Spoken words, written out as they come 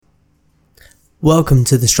Welcome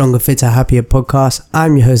to the Stronger, Fitter, Happier podcast.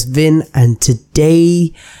 I'm your host Vin, and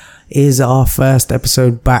today is our first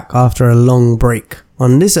episode back after a long break.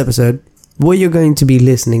 On this episode, what you're going to be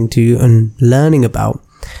listening to and learning about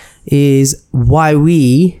is why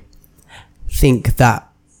we think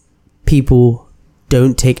that people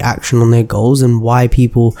don't take action on their goals and why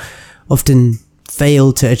people often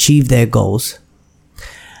fail to achieve their goals,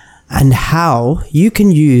 and how you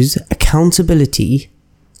can use accountability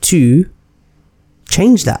to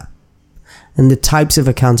change that, and the types of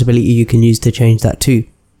accountability you can use to change that too.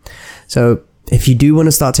 So if you do want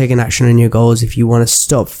to start taking action on your goals, if you want to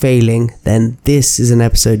stop failing, then this is an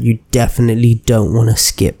episode you definitely don't want to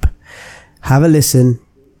skip. Have a listen,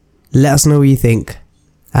 let us know what you think,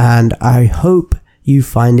 and I hope you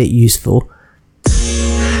find it useful.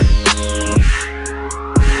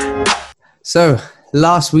 So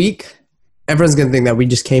last week, everyone's going to think that we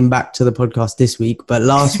just came back to the podcast this week, but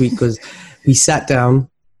last week was we sat down,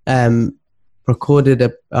 recorded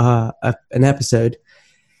an episode.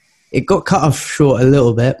 It got cut off short a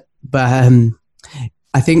little bit, but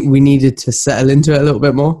I think we needed to settle into it a little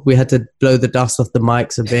bit more. We had to blow the dust off the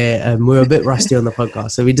mics a bit, and we were a bit rusty on the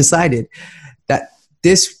podcast. So we decided that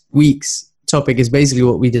this week's topic is basically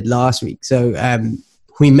what we did last week. So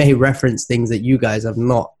we may reference things that you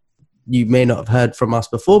may not have heard from us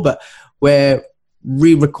before, but we're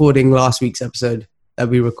re-recording last week's episode that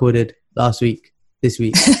we recorded last week, this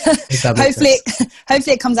week. Hopefully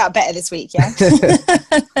it comes out better this week, yeah?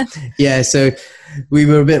 Yeah, so we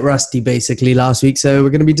were a bit rusty basically last week, so we're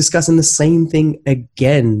going to be discussing the same thing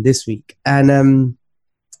again this week. And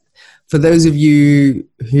for those of you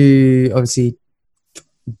who obviously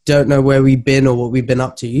don't know where we've been or what we've been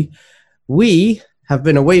up to, we have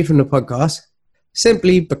been away from the podcast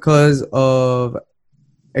simply because of,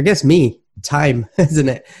 I guess, time, isn't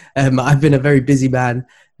it? I've been a very busy man.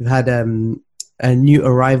 We've had a new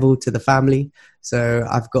arrival to the family. So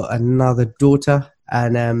I've got another daughter,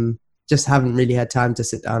 and just haven't really had time to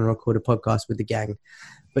sit down and record a podcast with the gang.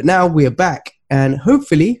 But now we are back, and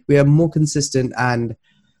hopefully we are more consistent and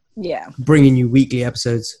bringing you weekly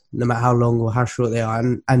episodes, no matter how long or how short they are.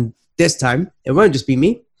 And this time, it won't just be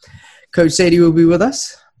me. Coach Sadie will be with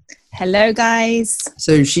us. Hello, guys.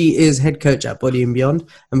 So she is head coach at Body and Beyond,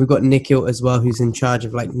 and we've got Nikhil as well, who's in charge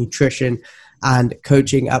of like nutrition and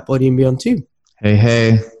coaching at Body and Beyond too.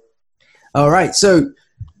 Hey. All right, so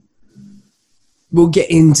we'll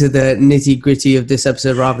get into the nitty gritty of this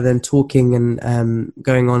episode rather than talking and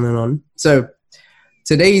going on and on. So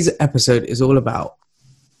today's episode is all about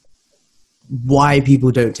why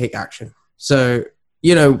people don't take action. So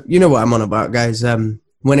you know what I'm on about, guys.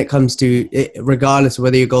 When it comes to it, regardless of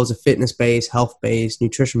whether your goals are fitness-based, health-based,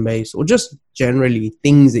 nutrition-based, or just generally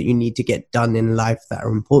things that you need to get done in life that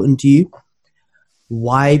are important to you,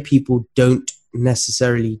 why people don't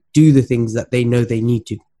necessarily do the things that they know they need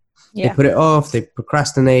to. Yeah. They put it off, they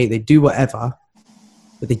procrastinate, they do whatever,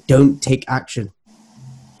 but they don't take action.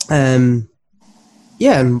 And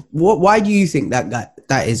why do you think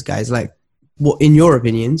that is, guys? Like, what, in your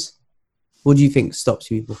opinions, what do you think stops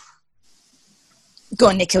people? Go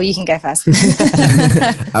on, Nikhil, you can go first.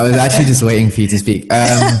 I was actually just waiting for you to speak.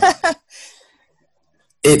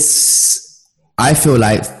 I feel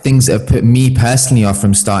like things that have put me personally off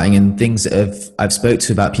from starting, and things that I've spoke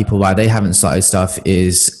to about people why they haven't started stuff,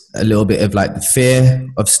 is a little bit of like the fear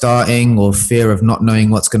of starting, or fear of not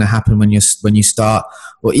knowing what's going to happen when you start,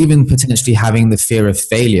 or even potentially having the fear of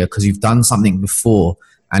failure because you've done something before.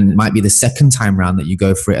 And it might be the second time round that you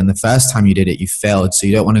go for it, and the first time you did it, you failed. So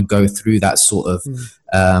you don't want to go through that sort of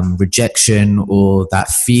rejection or that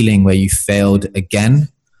feeling where you failed again.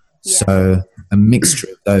 Yeah. So a mixture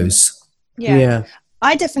of those. Yeah.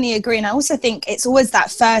 I definitely agree. And I also think it's always that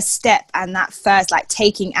first step, and that first like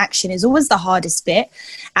taking action is always the hardest bit.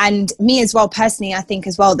 And me as well, personally, I think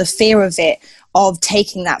as well, the fear of it, of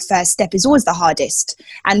taking that first step is always the hardest.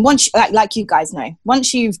 And once, like you guys know,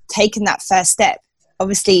 once you've taken that first step,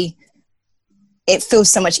 obviously it feels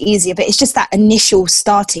so much easier, but it's just that initial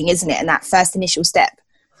starting, isn't it? And that first initial step.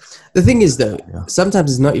 The thing is though, sometimes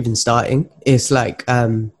it's not even starting. It's like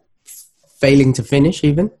failing to finish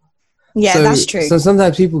even. Yeah, so, that's true. So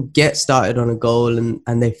sometimes people get started on a goal and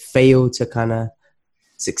they fail to kind of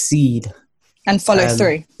succeed. And follow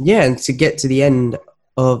through. Yeah, and to get to the end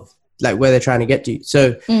of like where they're trying to get to.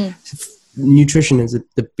 So nutrition is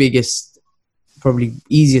the biggest, probably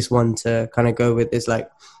easiest one to kind of go with. Is like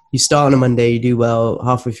you start on a Monday, you do well,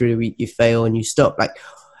 halfway through the week you fail and you stop. Like,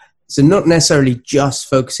 so not necessarily just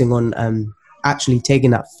focusing on actually taking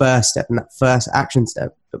that first step and that first action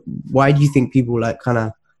step. But why do you think people like kind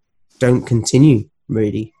of don't continue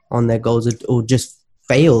really on their goals or just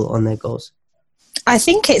fail on their goals? I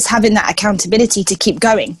think it's having that accountability to keep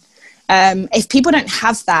going. If people don't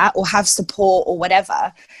have that or have support or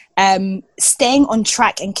whatever, staying on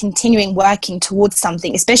track and continuing working towards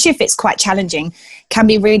something, especially if it's quite challenging, can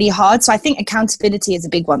be really hard. So I think accountability is a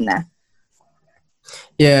big one there.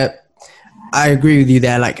 Yeah, I agree with you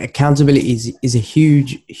there. Like accountability is a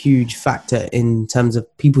huge factor in terms of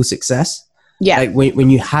people's success. Yeah. Like when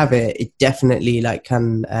you have it, it definitely like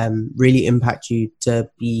can really impact you to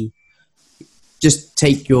just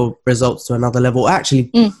take your results to another level.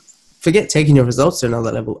 Actually, forget taking your results to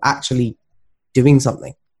another level, actually doing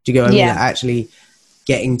something. Do you get what I mean? Like actually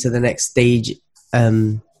getting to the next stage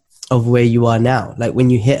of where you are now. Like when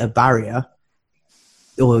you hit a barrier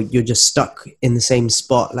or you're just stuck in the same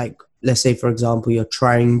spot, like let's say, for example, you're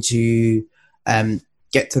trying to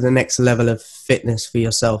get to the next level of fitness for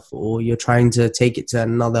yourself, or you're trying to take it to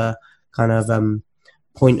another kind of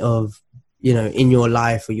point of, you know, in your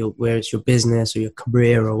life, or where it's your business or your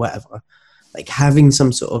career or whatever. Like having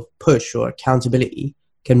some sort of push or accountability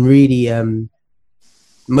can really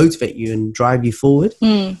motivate you and drive you forward.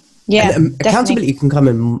 Yeah, and, accountability can come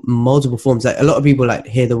in multiple forms. Like a lot of people like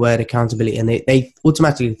hear the word accountability and they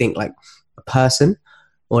automatically think like a person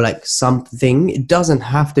or like something. It doesn't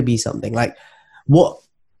have to be something. Like what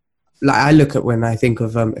like I look at when I think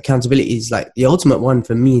of accountability is like the ultimate one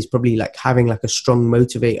for me is probably like having like a strong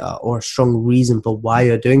motivator or a strong reason for why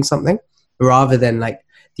you're doing something, rather than like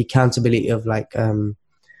the accountability of like a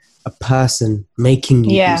person making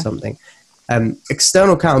you do something.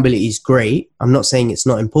 External accountability is great. I'm not saying it's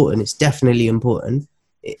not important. It's definitely important.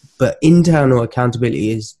 But internal accountability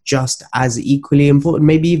is just as equally important,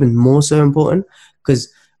 maybe even more so important,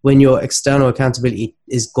 because when your external accountability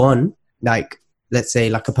is gone, like let's say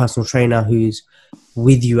like a personal trainer who's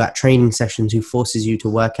with you at training sessions, who forces you to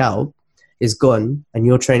work out, is gone, and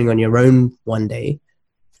you're training on your own one day,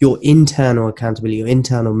 your internal accountability, your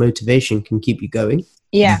internal motivation can keep you going.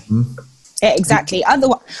 Yeah. Yeah, exactly.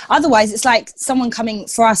 Otherwise, it's like someone coming,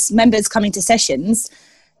 for us members coming to sessions,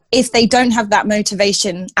 if they don't have that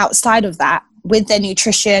motivation outside of that with their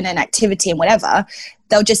nutrition and activity and whatever,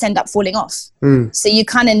 they'll just end up falling off. So you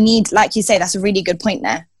kind of need, like you say, that's a really good point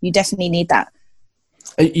there. You definitely need that.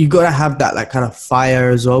 You got to have that like kind of fire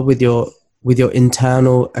as well with your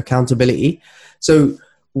internal accountability. So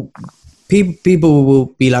people will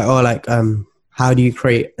be like, oh, like, how do you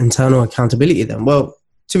create internal accountability then? Well,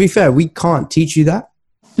 to be fair, we can't teach you that.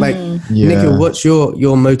 Like, Nikhil, what's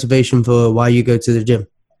your motivation for why you go to the gym?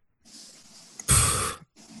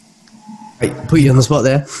 Put you on the spot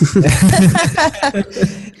there.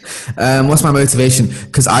 What's my motivation?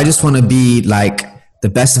 Because I just want to be like the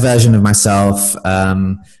best version of myself.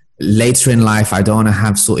 Later in life, I don't want to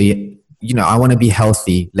have sort of, you know, I want to be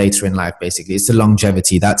healthy later in life, basically. It's the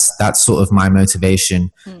longevity. That's sort of my motivation.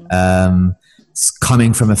 It's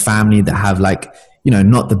coming from a family that have like, you know,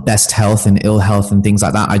 not the best health and ill health and things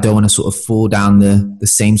like that. I don't want to sort of fall down the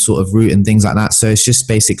same sort of route and things like that. So it's just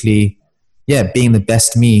basically, being the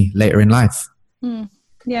best me later in life.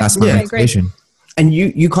 That's my motivation. And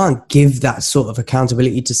you can't give that sort of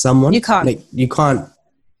accountability to someone. You can't. Like, you can't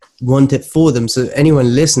want it for them. So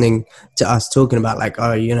anyone listening to us talking about like,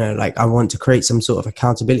 oh, you know, like I want to create some sort of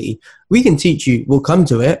accountability, we can teach you, we'll come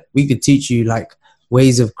to it. We could teach you like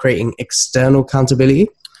ways of creating external accountability.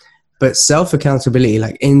 But self-accountability,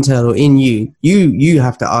 like internal in you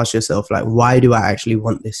have to ask yourself, like, why do I actually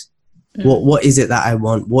want this? What is it that I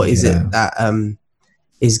want? What is it that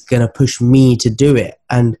is going to push me to do it?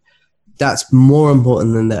 And that's more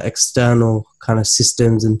important than the external kind of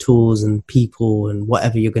systems and tools and people and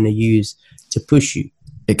whatever you're going to use to push you.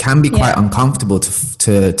 It can be quite uncomfortable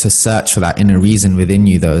to search for that inner reason within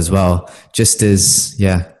you though as well. Just as,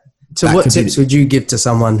 So what tips would you give to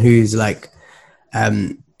someone who's like,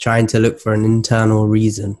 trying to look for an internal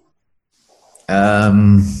reason?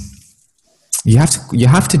 You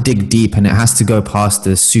have to dig deep, and it has to go past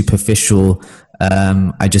the superficial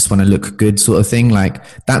I just want to look good sort of thing. Like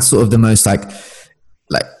that's sort of the most like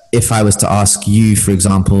if I was to ask you, for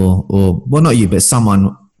example, or well, not you, but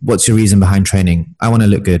someone, what's your reason behind training? I want to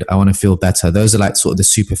look good. I want to feel better. Those are like sort of the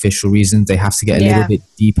superficial reasons. They have to get a little bit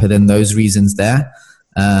deeper than those reasons there.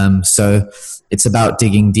 So it's about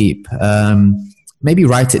digging deep. Maybe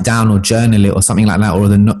write it down or journal it or something like that, or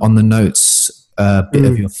on the notes bit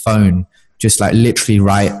of your phone, just like literally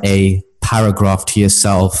write a paragraph to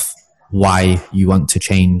yourself why you want to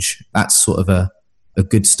change. That's sort of a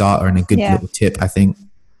good starter and a good little tip, I think.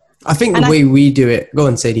 I think the way we do it, go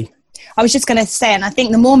on, Sadie. I was just going to say, and I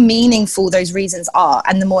think the more meaningful those reasons are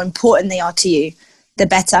and the more important they are to you, the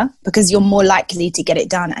better, because you're more likely to get it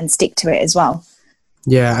done and stick to it as well.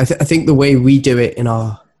 Yeah, I think the way we do it in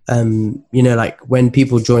our you know, like when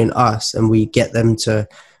people join us and we get them to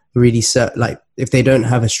really like if they don't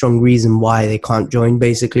have a strong reason why they can't join,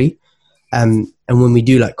 basically. And when we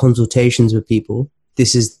do like consultations with people,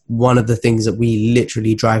 this is one of the things that we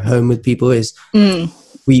literally drive home with people is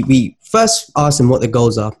we first ask them what their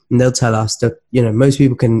goals are, and they'll tell us that, you know, most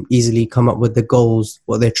people can easily come up with the goals,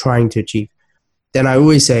 what they're trying to achieve. Then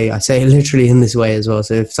I say it literally in this way as well.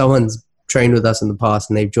 So if someone's trained with us in the past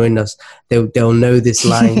and they've joined us, they'll know this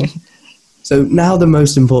line. So now the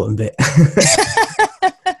most important bit.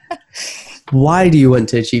 Why do you want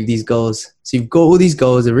to achieve these goals? So you've got all these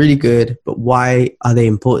goals, they're really good, but why are they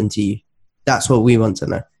important to you? That's what we want to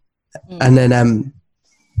know. And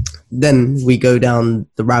then we go down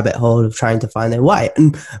the rabbit hole of trying to find their why.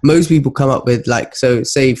 And most people come up with like, so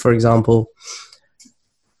say for example,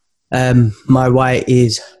 my why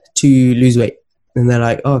is to lose weight. And they're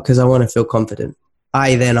like, oh, because I want to feel confident.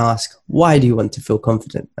 I then ask, why do you want to feel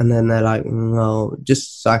confident? And then they're like, well,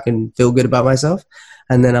 just so I can feel good about myself.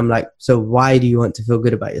 And then I'm like, so why do you want to feel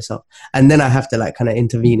good about yourself? And then I have to like kind of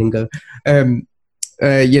intervene and go,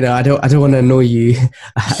 you know, I don't want to annoy you.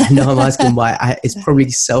 I know I'm asking why. It's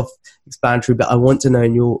probably self-explanatory, but I want to know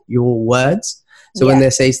in your words. So when they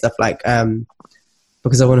say stuff like,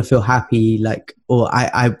 because I want to feel happy, like, or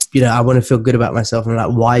I want to feel good about myself. And I'm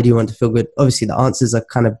like, why do you want to feel good? Obviously the answers are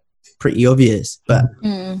kind of pretty obvious, but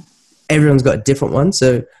everyone's got a different one.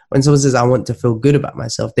 So when someone says, I want to feel good about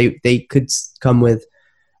myself, they could come with,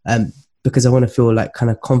 because I want to feel like kind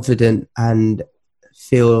of confident and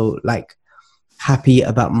feel like happy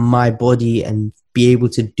about my body and be able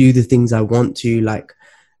to do the things I want to, like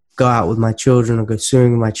go out with my children or go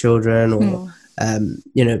swimming with my children or,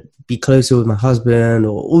 you know, be closer with my husband,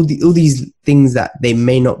 or all these things that they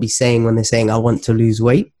may not be saying when they're saying, I want to lose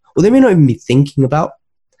weight, or they may not even be thinking about.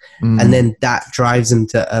 And then that drives them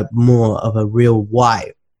to a more of a real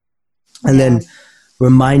why. And then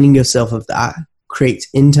reminding yourself of that creates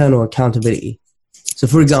internal accountability. So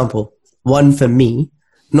for example, one for me,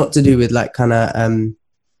 not to do with like kind of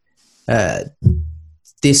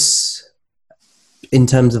this in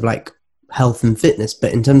terms of like health and fitness,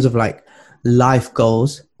 but in terms of like life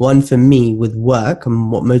goals, one for me with work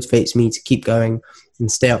and what motivates me to keep going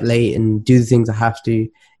and stay up late and do the things I have to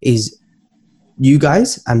is you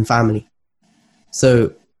guys and family.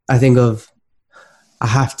 So I think of, I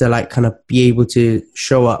have to like kind of be able to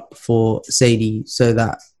show up for Sadie so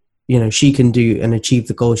that, you know, she can do and achieve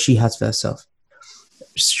the goals she has for herself.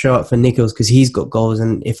 Show up for Nichols because he's got goals,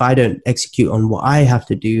 and if I don't execute on what I have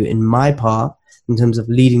to do in my part in terms of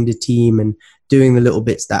leading the team and doing the little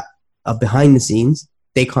bits that are behind the scenes,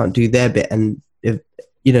 they can't do their bit, and if,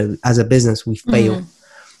 you know, as a business we fail.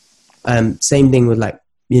 Same thing with like,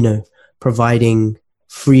 you know, providing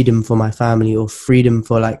freedom for my family, or freedom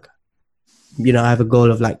for like, you know, I have a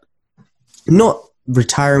goal of like not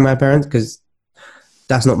retiring my parents because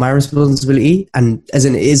that's not my responsibility, and as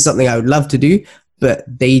in it is something I would love to do, but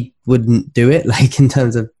they wouldn't do it, like in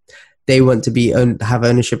terms of they want to be have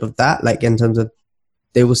ownership of that, like in terms of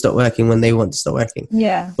they will stop working when they want to stop working.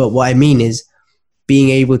 But what I mean is being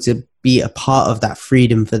able to be a part of that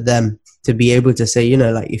freedom for them, to be able to say, you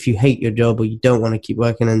know, like if you hate your job or you don't want to keep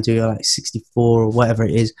working until you're like 64 or whatever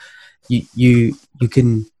it is, you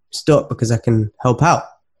can stop because I can help out.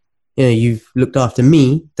 You know, you've looked after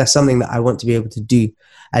me. That's something that I want to be able to do.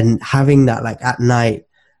 And having that like at night,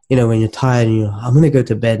 you know, when you're tired and you're, I'm going to go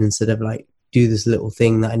to bed instead of like do this little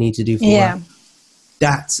thing that I need to do for work.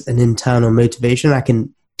 That's an internal motivation. I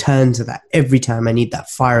can turn to that every time I need that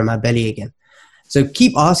fire in my belly again. So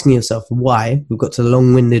keep asking yourself why. We've got to a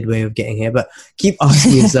long-winded way of getting here, but keep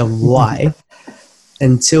asking yourself why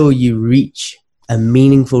until you reach a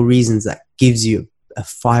meaningful reasons that gives you a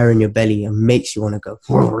fire in your belly and makes you want to go,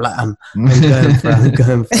 like, I'm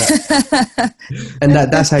going for it. And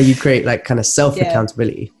that's how you create like kind of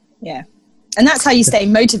self-accountability. And that's how you stay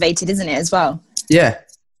motivated, isn't it, as well?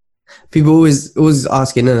 People always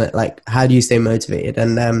asking, isn't it, like, how do you stay motivated?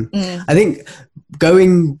 And I think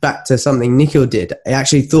going back to something Nikhil did, I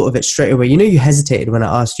actually thought of it straight away. You know, you hesitated when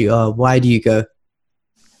I asked you, why do you go?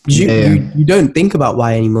 You don't think about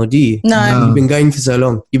why anymore, do you? No. You've been going for so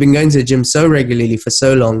long. You've been going to the gym so regularly for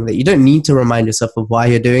so long that you don't need to remind yourself of why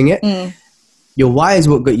you're doing it. Your why is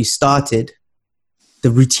what got you started.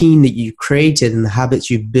 The routine that you created and the habits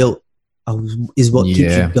you've built is what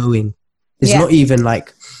keeps you going. It's not even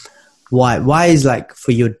like why is like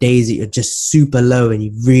for your days that you're just super low and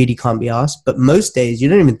you really can't be asked. But most days you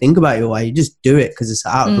don't even think about your why. You just do it because it's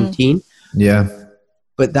out of routine.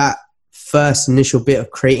 But that first initial bit of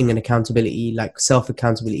creating an accountability, like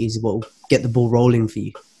self-accountability, is what will get the ball rolling for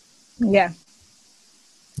you. Really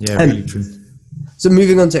true. So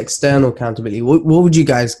moving on to external accountability, what would you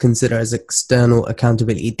guys consider as external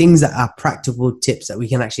accountability? Things that are practical tips that we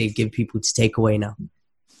can actually give people to take away now.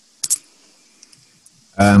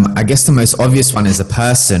 I guess the most obvious one is a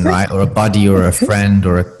person, right? Or a buddy or a friend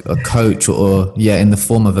or a coach or in the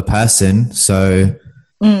form of a person. So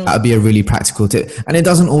that would be a really practical tip. And it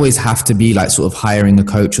doesn't always have to be like sort of hiring a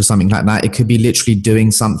coach or something like that. It could be literally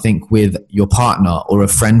doing something with your partner or a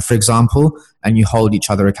friend, for example, and you hold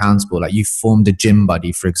each other accountable. Like you formed a gym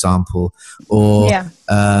buddy, for example, or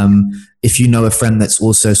if you know a friend that's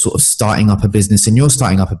also sort of starting up a business and you're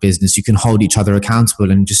starting up a business, you can hold each other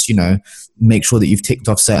accountable and just, make sure that you've ticked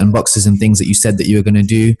off certain boxes and things that you said that you were going to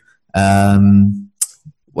do.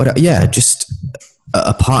 Just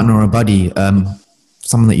a partner or a buddy,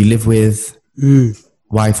 someone that you live with,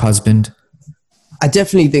 wife, husband. I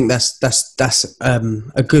definitely think that's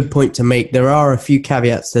a good point to make. There are a few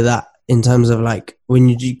caveats to that in terms of like when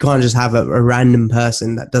you can't just have a random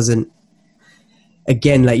person that doesn't,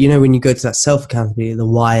 again, like, when you go to that self-accountability, the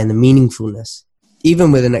why and the meaningfulness,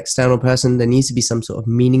 even with an external person, there needs to be some sort of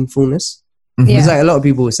meaningfulness. Because like a lot of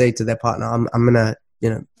people will say to their partner, I'm gonna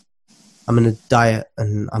diet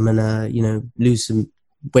and I'm gonna, lose some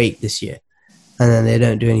weight this year. And then they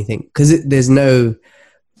don't do anything because there's no.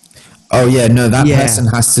 Oh yeah, no, that person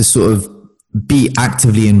has to sort of be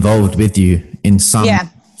actively involved with you in some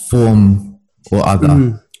form or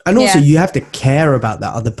other. And also you have to care about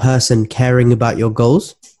that other person caring about your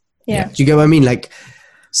goals. Yeah. Do you get what I mean? Like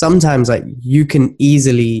sometimes like you can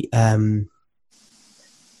easily,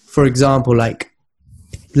 for example, like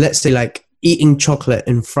let's say like eating chocolate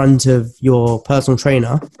in front of your personal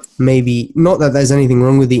trainer, maybe not that there's anything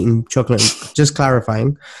wrong with eating chocolate, just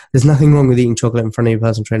clarifying, there's nothing wrong with eating chocolate in front of your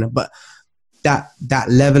personal trainer, but that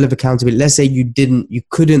level of accountability, let's say you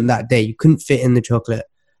couldn't that day, you couldn't fit in the chocolate,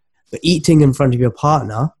 but eating in front of your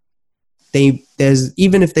partner, there's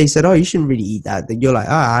even if they said, oh, you shouldn't really eat that, then you're like,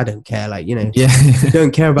 I don't care, like, you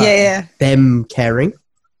don't care about them caring,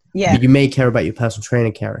 but you may care about your personal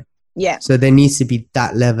trainer caring. So there needs to be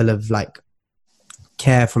that level of like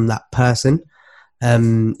care from that person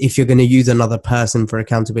if you're going to use another person for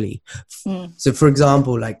accountability. So for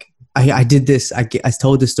example, like I did this, I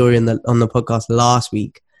told the story on the podcast last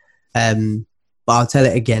week, but I'll tell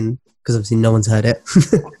it again because obviously no one's heard it.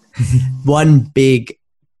 One big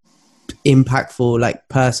impactful like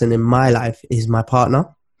person in my life is my partner.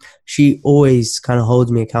 She always kind of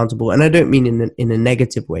holds me accountable, and I don't mean in a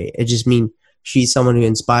negative way. I just mean she's someone who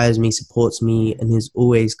inspires me, supports me, and is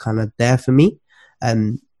always kind of there for me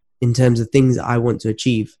in terms of things that I want to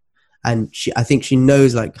achieve. And I think she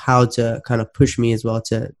knows like how to kind of push me as well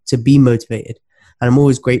to be motivated. And I'm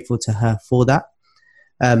always grateful to her for that.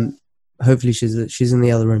 Hopefully she's in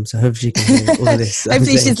the other room, so hopefully she can hear all of this.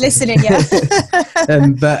 Hopefully she's listening,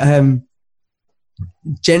 But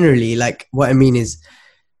generally, like what I mean is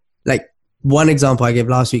like one example I gave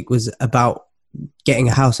last week was about getting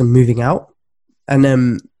a house and moving out.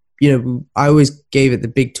 And I always gave it the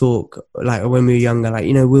big talk, like when we were younger, like,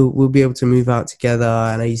 we'll be able to move out together.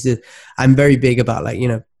 And I'm very big about like,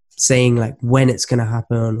 saying like when it's going to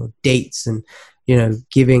happen or dates and,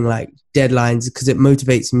 giving like deadlines, because it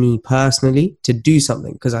motivates me personally to do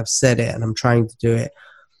something because I've said it and I'm trying to do it.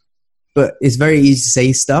 But it's very easy to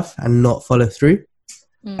say stuff and not follow through.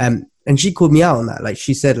 And she called me out on that. Like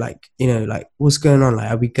she said, like, like what's going on?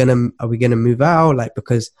 Like, are we gonna move out? Like,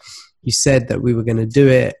 because you said that we were going to do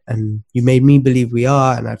it and you made me believe we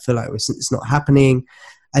are. And I feel like it's not happening.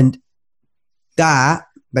 And that,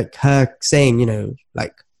 like her saying,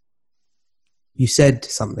 like you said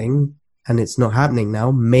something and it's not happening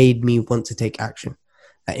now, made me want to take action.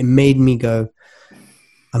 Like, it made me go,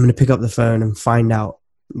 I'm going to pick up the phone and find out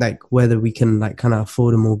like whether we can like kind of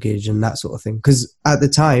afford a mortgage and that sort of thing. Because at the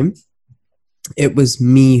time it was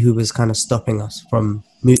me who was kind of stopping us from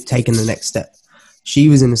taking the next step. She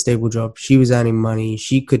was in a stable job. She was earning money.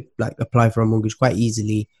 She could like apply for a mortgage quite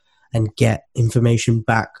easily and get information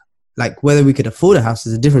back. Like whether we could afford a house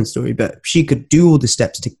is a different story, but she could do all the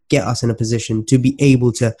steps to get us in a position to be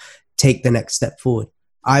able to take the next step forward.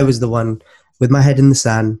 I was the one with my head in the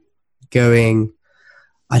sand going,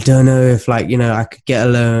 I don't know if like, I could get a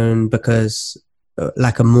loan because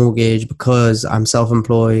like a mortgage because I'm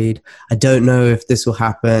self-employed. I don't know if this will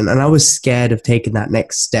happen. And I was scared of taking that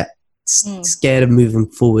next step, scared of moving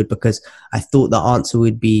forward because I thought the answer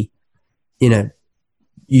would be,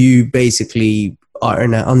 you basically are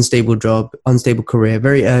in an unstable job, unstable career,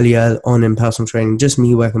 very early on in personal training, just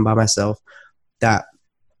me working by myself, that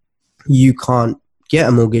you can't get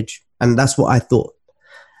a mortgage. And that's what I thought.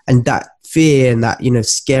 And that fear and that,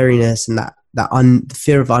 scariness and that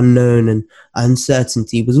fear of unknown and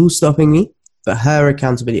uncertainty was all stopping me. but her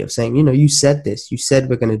accountability of saying, you know, you said this, you said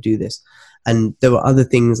we're going to do this. And there were other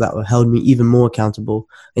things that were held me even more accountable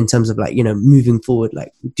in terms of like, you know, moving forward,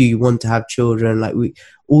 like, do you want to have children? Like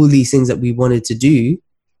all these things that we wanted to do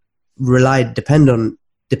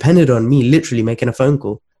depended on me literally making a phone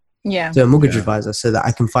call to a mortgage advisor so that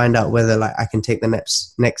I can find out whether like I can take the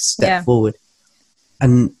next step forward.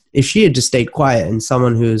 And if she had just stayed quiet and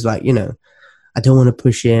someone who was like, you know, I don't want to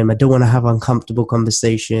push him, I don't want to have uncomfortable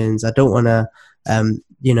conversations, I don't want to,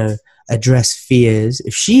 you know, address fears.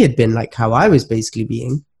 If she had been like how I was basically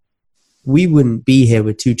being, we wouldn't be here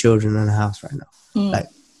with 2 children in a house right now. Like,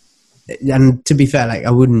 and to be fair, like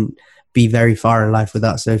I wouldn't be very far in life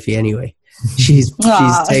without Sophie anyway. She's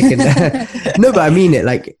taken no, but I mean it,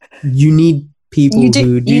 like you need people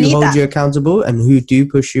who do hold you accountable and who do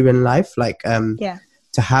push you in life, like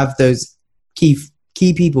to have those key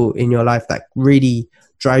people in your life that really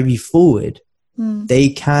drive you forward. They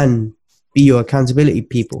can be your accountability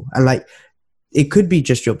people, and like it could be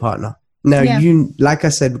just your partner. Now you, like I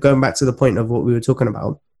said, going back to the point of what we were talking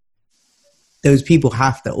about, those people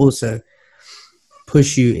have to also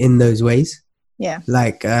push you in those ways.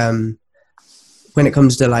 Like when it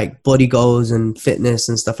comes to like body goals and fitness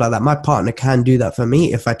and stuff like that, my partner can do that for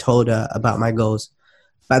me if I told her about my goals.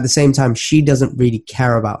 But at the same time, she doesn't really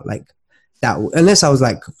care about like that. Unless I was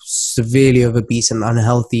like severely obese and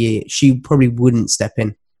unhealthy, she probably wouldn't step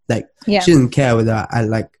in. Like she doesn't care whether I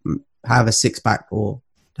like have a 6-pack or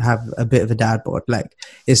have a bit of a dad bod. Like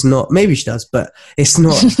it's not, maybe she does, but it's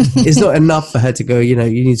not it's not enough for her to go, you know,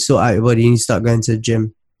 you need to sort out your body, you need to start going to the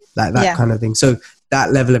gym, like that kind of thing. So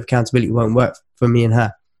that level of accountability won't work for me and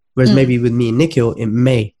her. Whereas maybe with me and Nikhil, it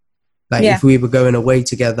may. Like if we were going away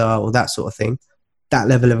together or that sort of thing, that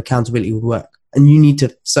level of accountability would work. And you need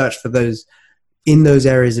to search for those in those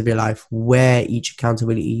areas of your life where each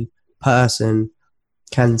accountability person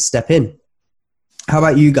can step in. How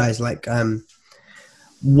about you guys? Like,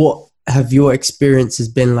 what have your experiences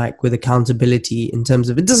been like with accountability in terms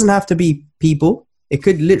of, it doesn't have to be people. It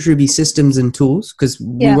could literally be systems and tools, because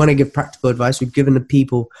we want to give practical advice. We've given the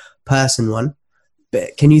people person one.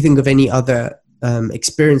 But can you think of any other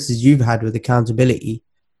experiences you've had with accountability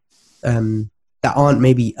that aren't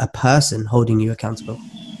maybe a person holding you accountable?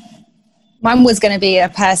 Mine was going to be a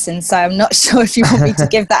person, so I'm not sure if you want me to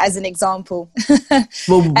give that as an example.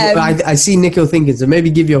 Well, I see Nikhil thinking, so maybe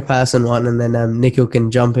give your person one, and then Nikhil can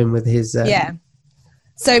jump in with his...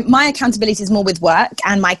 So my accountability is more with work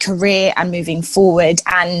and my career and moving forward.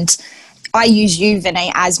 And I use you,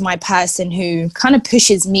 Vinay, as my person who kind of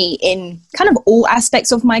pushes me in kind of all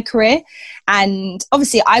aspects of my career. And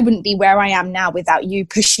obviously I wouldn't be where I am now without you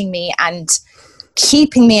pushing me and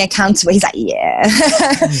keeping me accountable. He's like,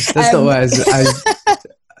 that's not what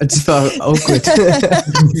I just felt awkward.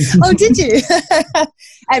 Oh, did you?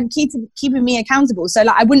 Keeping me accountable. So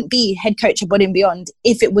like, I wouldn't be head coach of Body and Beyond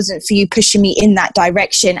if it wasn't for you pushing me in that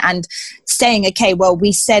direction and saying, okay, well,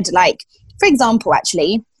 we said, like, for example,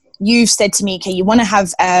 actually, you've said to me, okay, you want to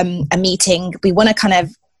have a meeting. We want to kind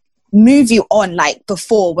of move you on, like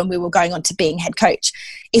before when we were going on to being head coach.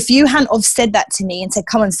 If you hadn't have said that to me and said,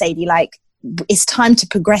 come on, Sadie, like, it's time to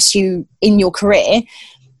progress you in your career,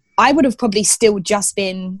 I would have probably still just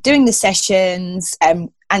been doing the sessions and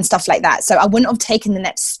stuff like that. So I wouldn't have taken the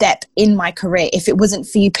next step in my career if it wasn't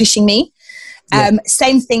for you pushing me.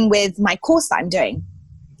 Same thing with my course that I'm doing.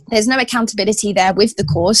 There's no accountability there with the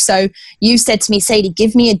course. So you said to me, Sadie,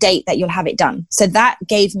 give me a date that you'll have it done. So that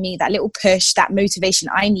gave me that little push, that motivation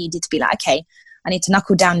I needed to be like, okay, I need to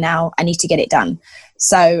knuckle down now. I need to get it done.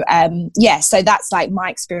 So, so that's like my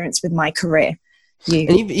experience with my career.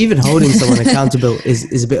 And even holding someone accountable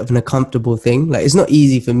is a bit of an uncomfortable thing. Like, it's not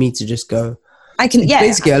easy for me to just go. It's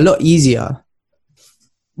basically a lot easier.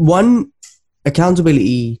 One,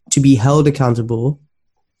 accountability, to be held accountable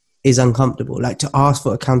is uncomfortable. Like, to ask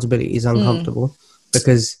for accountability is uncomfortable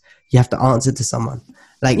because you have to answer to someone.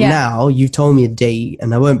 Like now you've told me a date,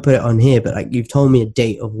 and I won't put it on here, but like you've told me a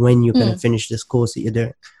date of when you're going to finish this course that you're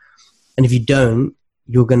doing. And if you don't,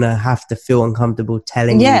 you're going to have to feel uncomfortable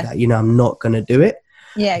telling me that, you know, I'm not going to do it.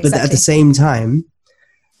 Yeah, exactly. But at the same time,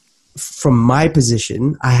 from my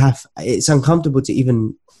position, it's uncomfortable to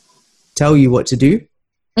even tell you what to do.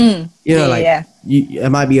 You know, I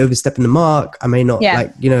might be overstepping the mark. I may not,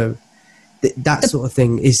 like, you know, that sort of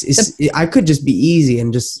thing I could just be easy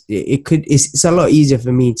and just, it's a lot easier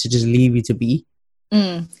for me to just leave you to be.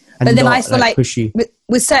 But then I feel like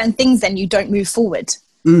with certain things, then you don't move forward.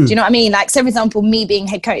 Do you know what I mean? Like, so for example, me being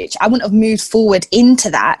head coach, I wouldn't have moved forward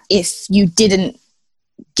into that if you didn't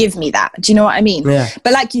give me that. Do you know what I mean? Yeah.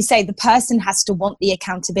 But like you say, the person has to want the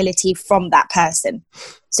accountability from that person.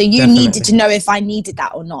 So you needed to know if I needed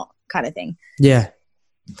that or not. kind of thing. Yeah.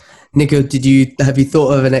 Nico, have you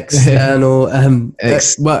thought of an external,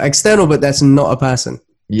 external, but that's not a person?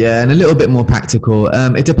 Yeah, and a little bit more practical.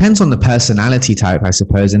 It depends on the personality type, I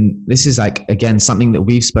suppose. And this is like, again, something that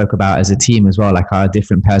we've spoke about as a team as well, like our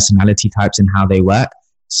different personality types and how they work.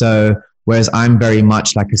 So whereas I'm very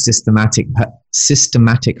much like a systematic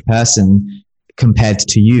person compared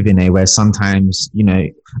to you, Vinay, where sometimes, you know,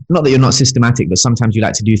 not that you're not systematic, but sometimes you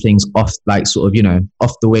like to do things off, like sort of, you know,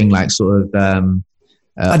 off the wing, like sort of,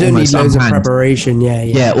 I don't need loads of preparation.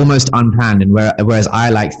 Yeah, almost unplanned. And whereas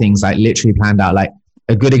I like things like literally planned out. Like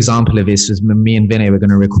a good example of this was me and Vinay were going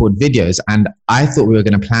to record videos, and I thought we were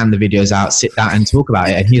going to plan the videos out, sit down and talk about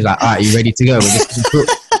it. And he's like, "All right, you ready to go?" We're just gonna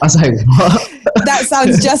talk. I was like, "What?" That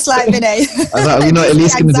sounds just like Vinay. I was like, "Are we not at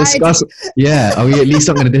least going to discuss?" Yeah, are we at least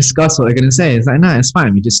not going to discuss what they're going to say? It's like, no, it's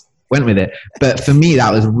fine. We just went with it. But for me,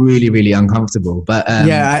 that was really, really uncomfortable. But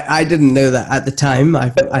yeah, I didn't know that at the time.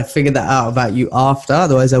 I figured that out about you after.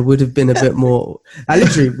 Otherwise, I would have been a bit more. I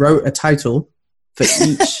literally wrote a title for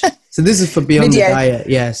each. So this is for Beyond Video. the Diet.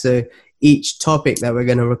 Yeah. So each topic that we're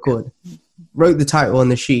going to record, wrote the title on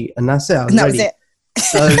the sheet, and that's it. I was that ready. was it.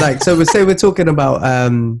 So I was like, so we're talking about I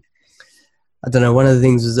don't know. One of the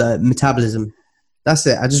things was metabolism. That's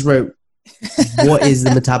it. I just wrote what is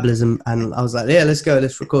the metabolism, and I was like, yeah, let's go,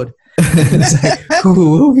 let's record. It's like,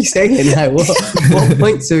 cool, what are we saying? Like, what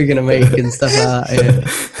points are we gonna make and stuff like that?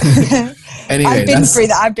 Yeah. Anyway, I've been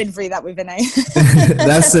through that with Vinay.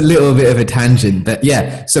 That's a little bit of a tangent, but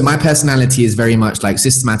yeah. So my personality is very much like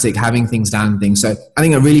systematic, having things down and things. So I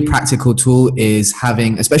think a really practical tool is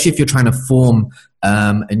having, especially if you're trying to form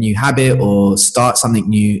a new habit or start something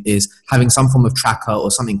new, is having some form of tracker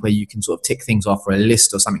or something where you can sort of tick things off, or a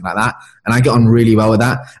list or something like that. And I get on really well with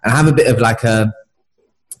that. And I have a bit of like not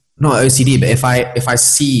OCD, but if I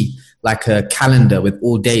see like a calendar with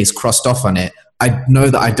all days crossed off on it, I know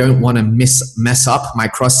that I don't want to mess up my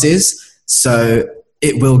crosses. So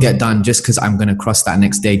it will get done just because I'm going to cross that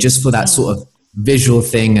next day, just for that sort of visual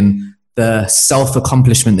thing and the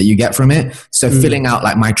self-accomplishment that you get from it. So filling out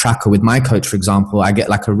like my tracker with my coach, for example, I get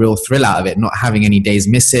like a real thrill out of it, not having any days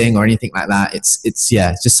missing or anything like that. It's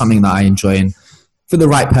just something that I enjoy, and for the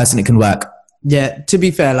right person, it can work. Yeah. To be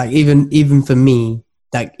fair, like even for me,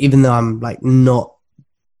 like even though I'm like not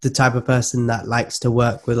the type of person that likes to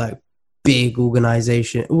work with like big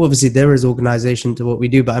organization. Well, obviously there is organization to what we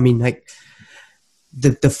do, but I mean like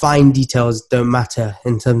the fine details don't matter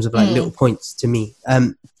in terms of like little points to me.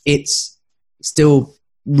 It's still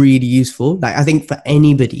really useful. Like I think for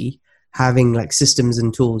anybody, having like systems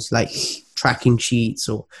and tools like tracking sheets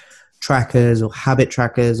or trackers or habit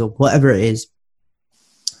trackers or whatever it is,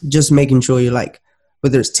 just making sure you're like,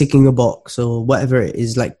 whether it's ticking a box or whatever it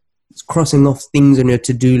is, like crossing off things on your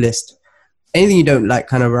to-do list, anything you don't like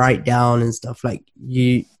kind of write down and stuff, like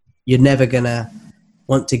you're never gonna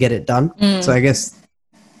want to get it done. So I guess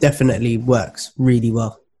definitely works really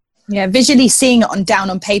well. Yeah, visually seeing it down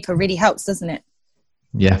on paper really helps, doesn't it?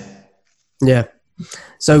 Yeah.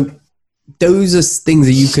 So those are things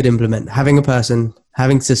that you could implement: having a person,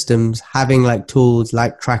 having systems, having like tools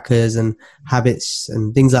like trackers and habits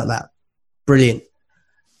and things like that. Brilliant.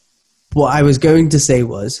 What I was going to say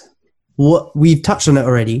was, what we've touched on it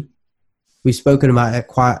already. We've spoken about it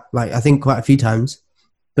quite a few times,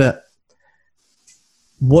 but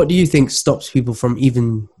what do you think stops people from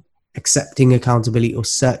even accepting accountability or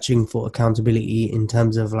searching for accountability in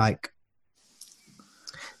terms of like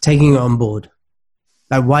taking it on board?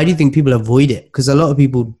 Like, why do you think people avoid it? Because a lot of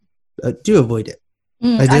people do avoid it.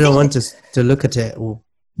 They don't want to look at it. Or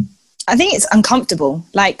I think it's uncomfortable.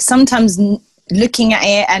 Like sometimes looking at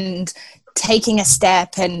it and taking a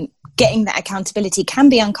step and getting that accountability can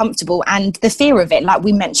be uncomfortable, and the fear of it, like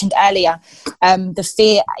we mentioned earlier, the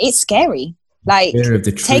fear, it's scary. Like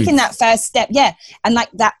taking that first step, and like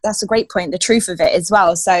that's a great point, the truth of it as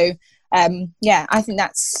well. So I think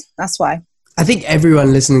that's why. I think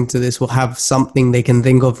everyone listening to this will have something they can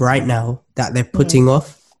think of right now that they're putting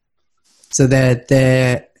off. So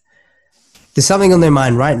there's something on their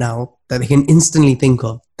mind right now that they can instantly think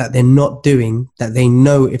of that they're not doing, that they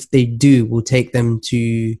know if they do will take them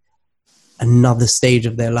to another stage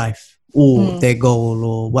of their life or their goal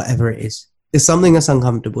or whatever it is. There's something that's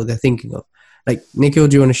uncomfortable they're thinking of. Like, Nikhil,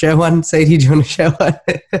 do you want to share one? Sadie, do you want to share one?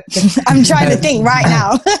 I'm trying to think right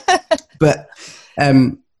now. But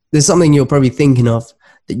there's something you're probably thinking of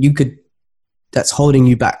that's holding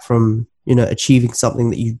you back from, achieving something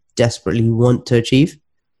that you desperately want to achieve.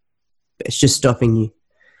 But it's just stopping you.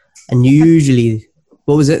 And usually,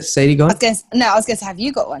 what was it? Sadie, go on. I was going to say, have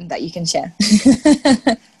you got one that you can share?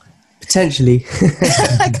 Potentially.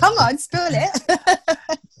 Come on, spill it.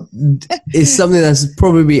 it's something that's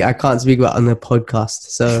probably I can't speak about on the podcast,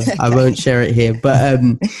 so I won't share it here. But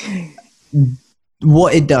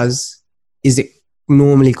what it does is it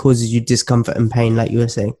normally causes you discomfort and pain, like you were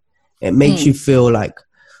saying. It makes you feel like,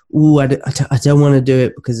 oh, I don't want to do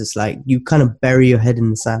it, because it's like you kind of bury your head in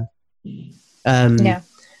the sand.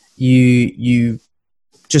 You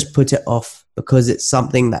just put it off because it's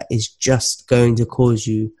something that is just going to cause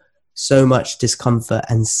you so much discomfort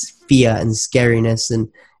and fear and scariness, and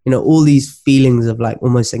all these feelings of like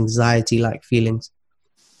almost anxiety like feelings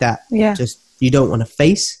that just you don't want to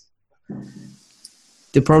face.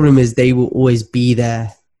 The problem is they will always be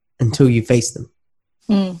there until you face them.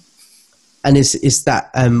 And it's that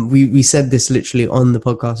we said this literally on the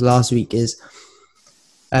podcast last week, is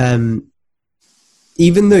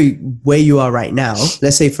even though where you are right now,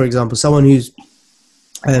 let's say for example someone who's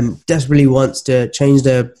desperately wants to change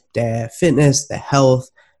their fitness, their health,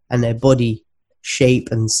 and their body shape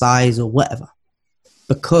and size or whatever,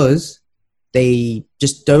 because they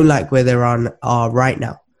just don't like where they are right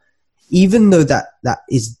now. Even though that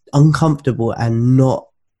is uncomfortable and not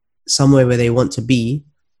somewhere where they want to be,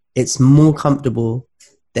 it's more comfortable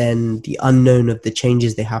than the unknown of the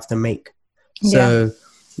changes they have to make. So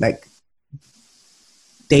like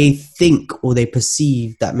they think or they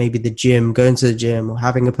perceive that maybe the gym, going to the gym or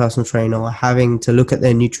having a personal trainer or having to look at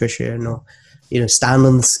their nutrition or stand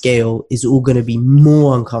on the scale is all going to be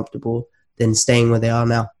more uncomfortable than staying where they are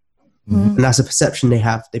now. And that's a perception they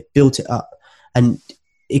have. They've built it up, and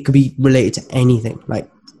it could be related to anything. Like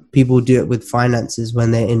people do it with finances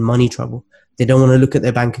when they're in money trouble. They don't want to look at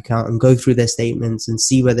their bank account and go through their statements and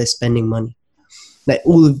see where they're spending money. It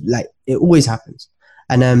always happens.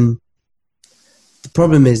 And the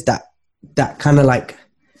problem is that kind of like,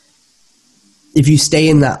 if you stay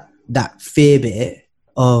in that fear bit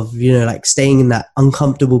of, like staying in that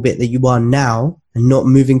uncomfortable bit that you are now and not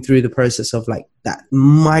moving through the process of like that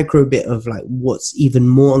micro bit of like what's even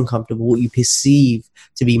more uncomfortable, what you perceive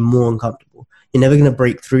to be more uncomfortable, you're never going to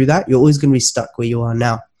break through that. You're always going to be stuck where you are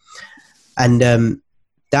now. And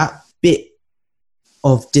that bit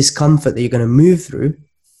of discomfort that you're going to move through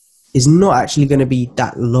is not actually going to be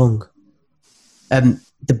that long.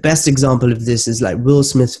 The best example of this is like Will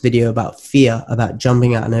Smith's video about fear, about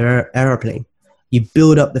jumping out an aeroplane. You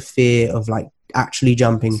build up the fear of like actually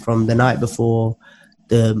jumping from the night before,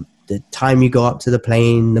 the time you go up to the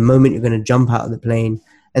plane, the moment you're going to jump out of the plane.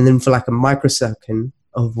 And then for like a microsecond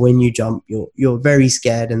of when you jump, you're very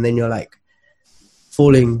scared, and then you're like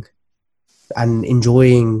falling and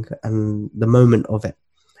enjoying the moment of it.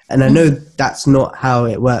 And I know that's not how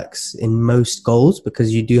it works in most goals,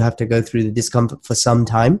 because you do have to go through the discomfort for some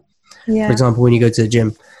time. For example, when you go to the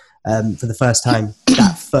gym for the first time,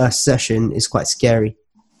 that first session is quite scary.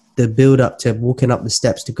 The build up to walking up the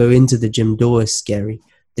steps to go into the gym door is scary.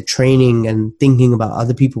 The training and thinking about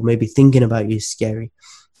other people maybe thinking about you is scary.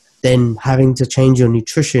 Then having to change your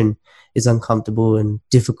nutrition is uncomfortable and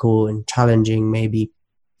difficult and challenging maybe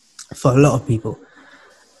for a lot of people.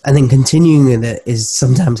 And then continuing with it is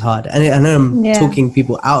sometimes hard. And I know I'm talking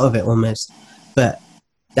people out of it almost, but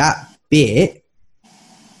that bit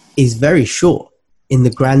is very short in the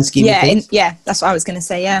grand scheme of things. That's what I was going to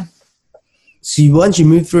say, So once you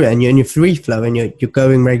move through it and you're in your free flow and you're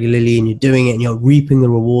going regularly and you're doing it and you're reaping the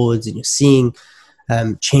rewards and you're seeing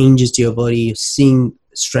changes to your body, you're seeing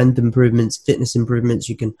strength improvements, fitness improvements,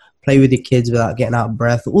 you can play with your kids without getting out of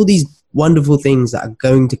breath, all these wonderful things that are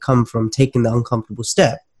going to come from taking the uncomfortable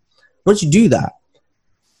step. Once you do that,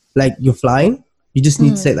 like you're flying, you just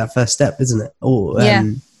need to take that first step, isn't it? Or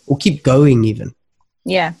keep going even.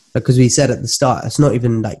 Yeah. Because we said at the start, it's not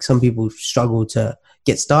even like some people struggle to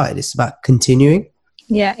get started. It's about continuing.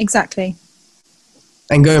 Yeah, exactly.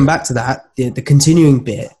 And going back to that, the continuing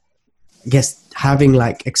bit, I guess having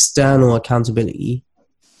like external accountability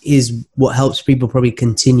is what helps people probably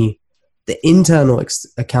continue. The internal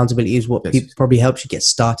accountability is what probably helps you get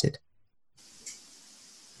started.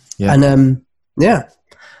 Yeah. And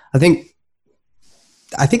I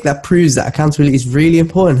think that proves that accountability is really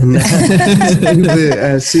important,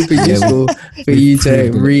 and super useful for you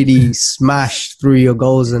to really smash through your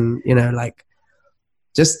goals and like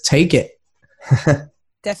just take it.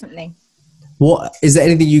 Definitely. What is there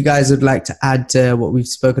anything you guys would like to add to what we've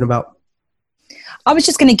spoken about? I was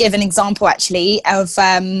just going to give an example actually of,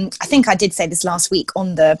 I think I did say this last week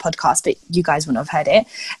on the podcast, but you guys wouldn't have heard it.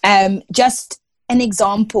 Just an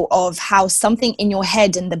example of how something in your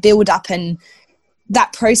head and the build up and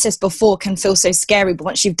that process before can feel so scary, but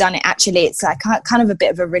once you've done it, actually, it's like kind of a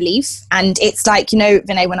bit of a relief. And it's like,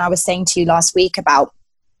 Vinay, when I was saying to you last week about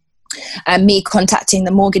me contacting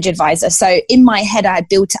the mortgage advisor. So in my head, I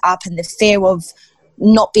built it up and the fear of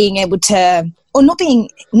not being able to, or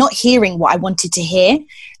not hearing what I wanted to hear,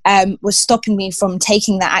 was stopping me from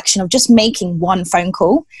taking that action of just making one phone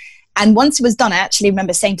call. And once it was done, I actually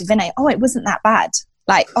remember saying to Vinay, oh, it wasn't that bad.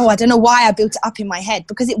 Like, oh, I don't know why I built it up in my head,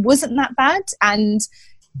 because it wasn't that bad. And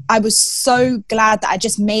I was so glad that I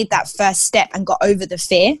just made that first step and got over the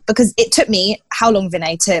fear, because it took me, how long,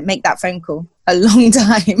 Vinay, to make that phone call? A long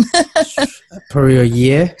time. Probably a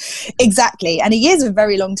year. Exactly. And a year is a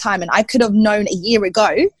very long time. And I could have known a year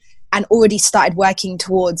ago and already started working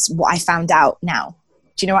towards what I found out now.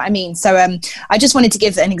 Do you know what I mean? So I just wanted to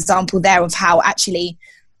give an example there of how actually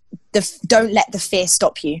don't let the fear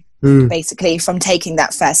stop you, basically, from taking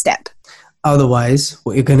that first step. Otherwise,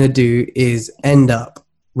 what you're going to do is end up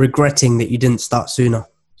regretting that you didn't start sooner.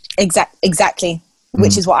 Exactly.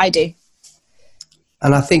 Which is what I do.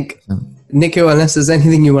 And I think, Nico, unless there's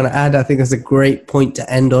anything you want to add, I think that's a great point to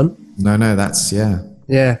end on. No, that's, yeah.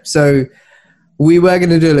 Yeah. So we were going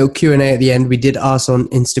to do a little Q&A at the end. We did ask on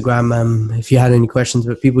Instagram if you had any questions,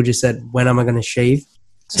 but people just said, when am I going to shave?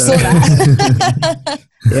 So, Saw that.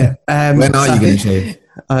 yeah. When are you going to shave?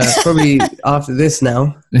 Probably after this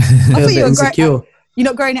now. I thought you were insecure. You're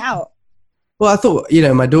not growing it out? Well, I thought,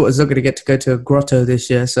 my daughter's not going to go to a grotto this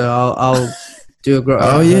year, so I'll do a grotto.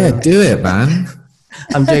 Oh, yeah, do it, man.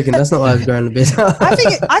 I'm joking. That's not why I was growing a beard. I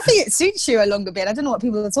think it suits you, a longer beard. I don't know what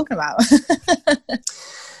people are talking about.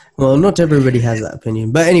 Well, not everybody has that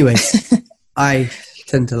opinion. But anyway, I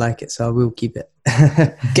tend to like it, so I will keep it.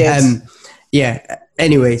 Good. Yeah.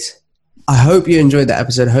 Anyways, I hope you enjoyed that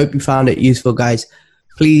episode. I hope you found it useful, guys.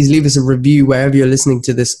 Please leave us a review wherever you're listening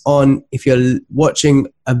to this on. If you're watching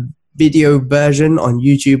a video version on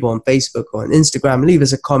YouTube or on Facebook or on Instagram, leave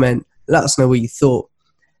us a comment. Let us know what you thought.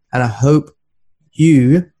 And I hope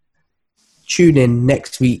you tune in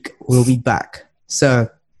next week. We'll be back. So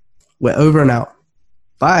we're over and out.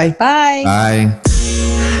 Bye. Bye. Bye.